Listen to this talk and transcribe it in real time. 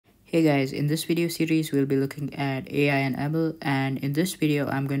Hey guys, in this video series we'll be looking at AI and ML, and in this video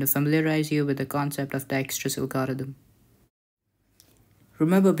I'm going to familiarize you with the concept of Dijkstra's algorithm.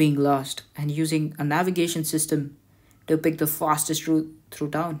 Remember being lost and using a navigation system to pick the fastest route through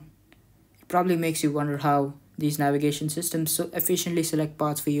town? It probably makes you wonder how these navigation systems so efficiently select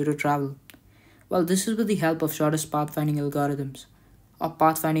paths for you to travel. Well, this is with the help of shortest pathfinding algorithms, or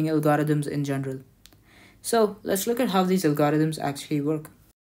pathfinding algorithms in general. So let's look at how these algorithms actually work.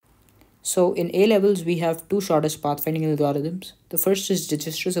 So in A levels, we have two shortest pathfinding algorithms. The first is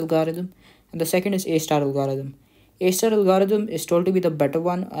Dijkstra's algorithm, and the second is A-star algorithm. A-star algorithm is told to be the better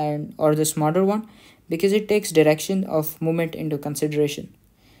one or the smarter one because it takes direction of movement into consideration.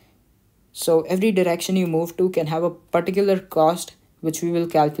 So every direction you move to can have a particular cost, which we will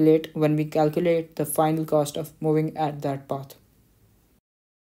calculate when we calculate the final cost of moving at that path.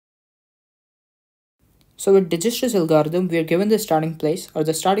 So with Dijkstra's algorithm, we are given the starting place or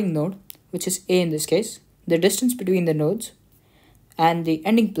the starting node, which is A in this case, the distance between the nodes, and the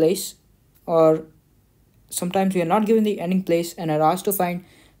ending place, or sometimes we are not given the ending place and are asked to find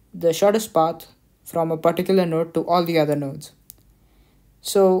the shortest path from a particular node to all the other nodes.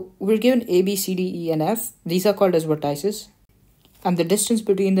 So we're given A, B, C, D, E, and F. These are called as vertices, and the distance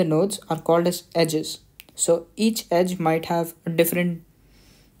between the nodes are called as edges. So each edge might have a different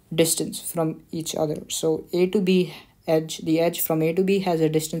distance from each other. So A to B edge, the edge from A to B has a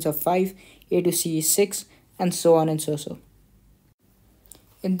distance of 5, A to C is 6, and so on and so.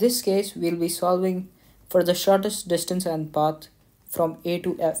 In this case, we'll be solving for the shortest distance and path from A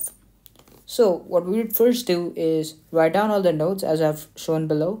to F. So what we would first do is write down all the nodes as I've shown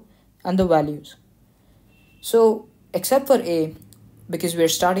below and the values. So except for A, because we're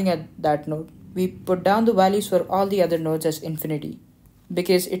starting at that node, we put down the values for all the other nodes as infinity,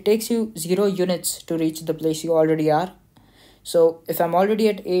 because it takes you 0 units to reach the place you already are. So if I'm already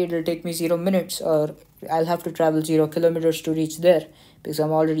at A, it'll take me 0 minutes, or I'll have to travel 0 kilometers to reach there because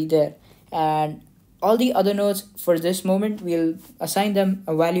I'm already there. And all the other nodes for this moment, we'll assign them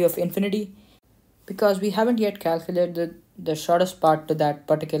a value of infinity because we haven't yet calculated the shortest path to that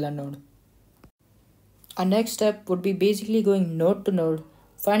particular node. Our next step would be basically going node to node,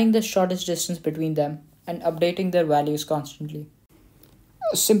 finding the shortest distance between them and updating their values constantly.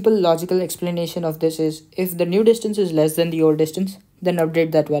 A simple logical explanation of this is if the new distance is less than the old distance, then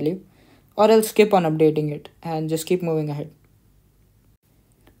update that value, or else skip on updating it and just keep moving ahead.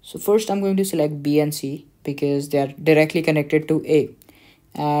 So first I'm going to select B and C because they are directly connected to A,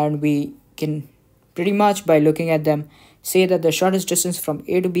 and we can pretty much by looking at them say that the shortest distance from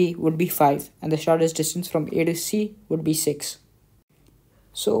A to B would be 5 and the shortest distance from A to C would be 6.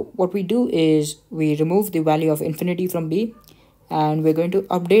 So what we do is we remove the value of infinity from B, and we're going to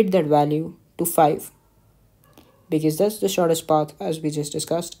update that value to 5 because that's the shortest path as we just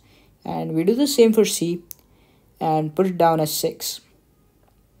discussed, and we do the same for C and put it down as 6.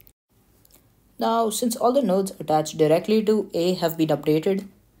 Now since all the nodes attached directly to A have been updated,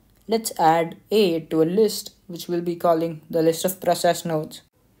 let's add A to a list which we'll be calling the list of processed nodes.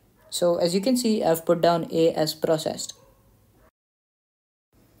 So as you can see, I've put down A as processed.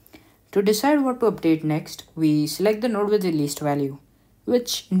 To decide what to update next, we select the node with the least value,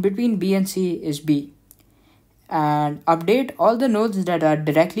 which in between B and C is B, and update all the nodes that are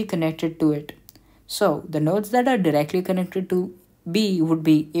directly connected to it. So the nodes that are directly connected to B would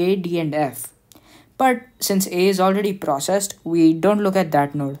be A, D, and F. But since A is already processed, we don't look at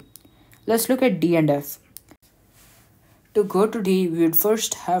that node. Let's look at D and F. To go to D, we would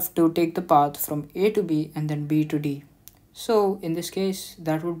first have to take the path from A to B and then B to D. So in this case,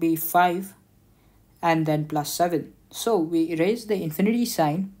 that would be 5 and then plus 7. So we erase the infinity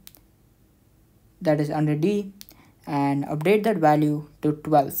sign that is under D and update that value to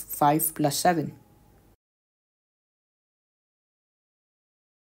 12, 5 plus 7.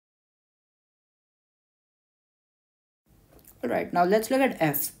 Alright, now let's look at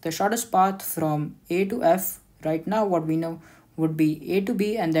F. The shortest path from A to F, right now what we know would be A to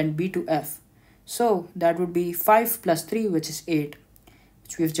B and then B to F. So that would be 5 plus 3, which is 8,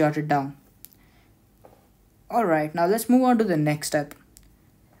 which we've jotted down. Alright, now let's move on to the next step.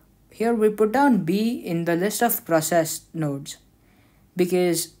 Here we put down B in the list of processed nodes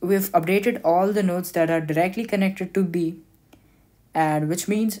because we've updated all the nodes that are directly connected to B, and which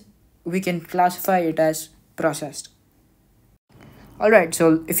means we can classify it as processed. Alright,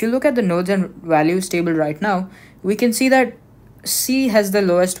 so if you look at the nodes and values table right now, we can see that C has the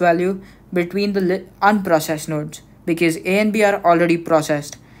lowest value between the unprocessed nodes because A and B are already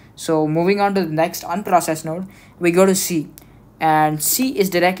processed. So moving on to the next unprocessed node, we go to C, and C is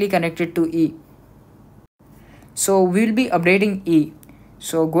directly connected to E. So we'll be updating E.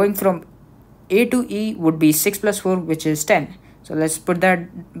 So going from A to E would be 6 plus 4, which is 10. So let's put that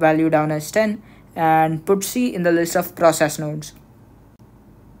value down as 10 and put C in the list of process nodes.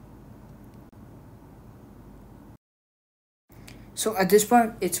 So at this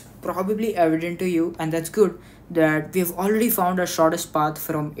point, it's probably evident to you, and that's good, that we've already found our shortest path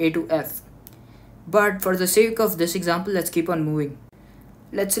from A to F. But for the sake of this example, let's keep on moving.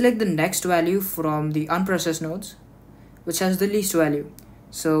 Let's select the next value from the unprocessed nodes, which has the least value.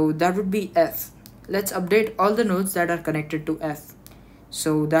 So that would be F. Let's update all the nodes that are connected to F.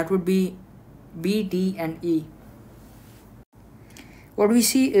 So that would be B, D, and E. What we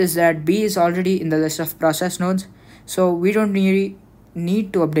see is that B is already in the list of process nodes, so we don't really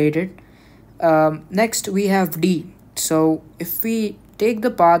need to update it. Next we have D. So if we take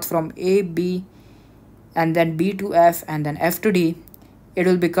the path from A, B, and then B to F, and then F to D, it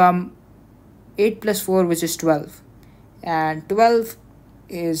will become 8 plus 4, which is 12. And 12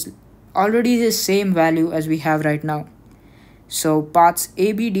 is already the same value as we have right now. So paths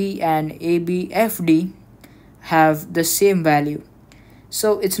ABD and ABFD have the same value.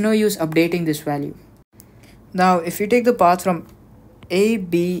 So it's no use updating this value. Now if you take the path from A,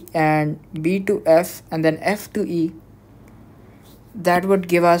 B, and B to F, and then F to E, that would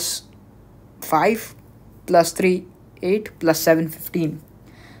give us 5 plus 3, 8 plus 7, 15.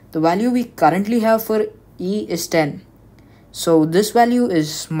 The value we currently have for E is 10. So this value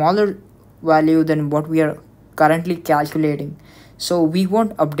is smaller value than what we are currently calculating. So we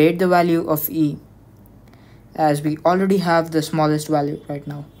won't update the value of E, as we already have the smallest value right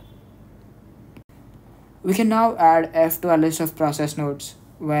now. We can now add F to our list of process nodes.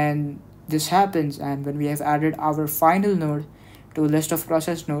 When this happens, and when we have added our final node to a list of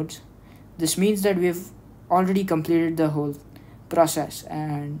process nodes, this means that we've already completed the whole process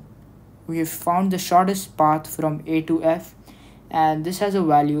and we have found the shortest path from A to F, and this has a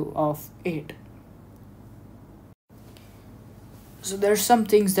value of 8. So there are some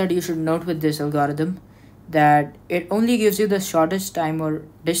things that you should note with this algorithm, that it only gives you the shortest time or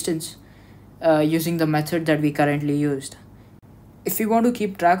distance using the method that we currently used. If we want to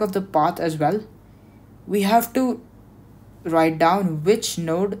keep track of the path as well, we have to write down which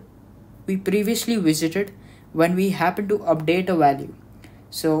node we previously visited when we happen to update a value.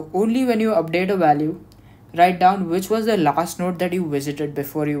 So only when you update a value, write down which was the last node that you visited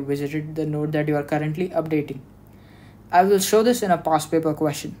before you visited the node that you are currently updating. I will show this in a past paper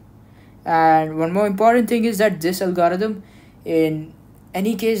question. And one more important thing is that this algorithm, in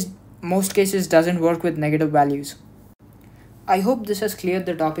any case, most cases, doesn't work with negative values. I hope this has cleared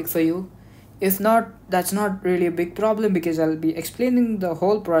the topic for you. If not, that's not really a big problem, because I'll be explaining the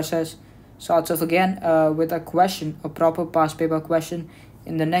whole process sorts of again with a question, a proper past paper question,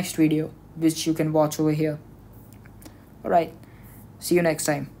 in the next video, which you can watch over here. Alright, see you next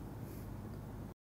time.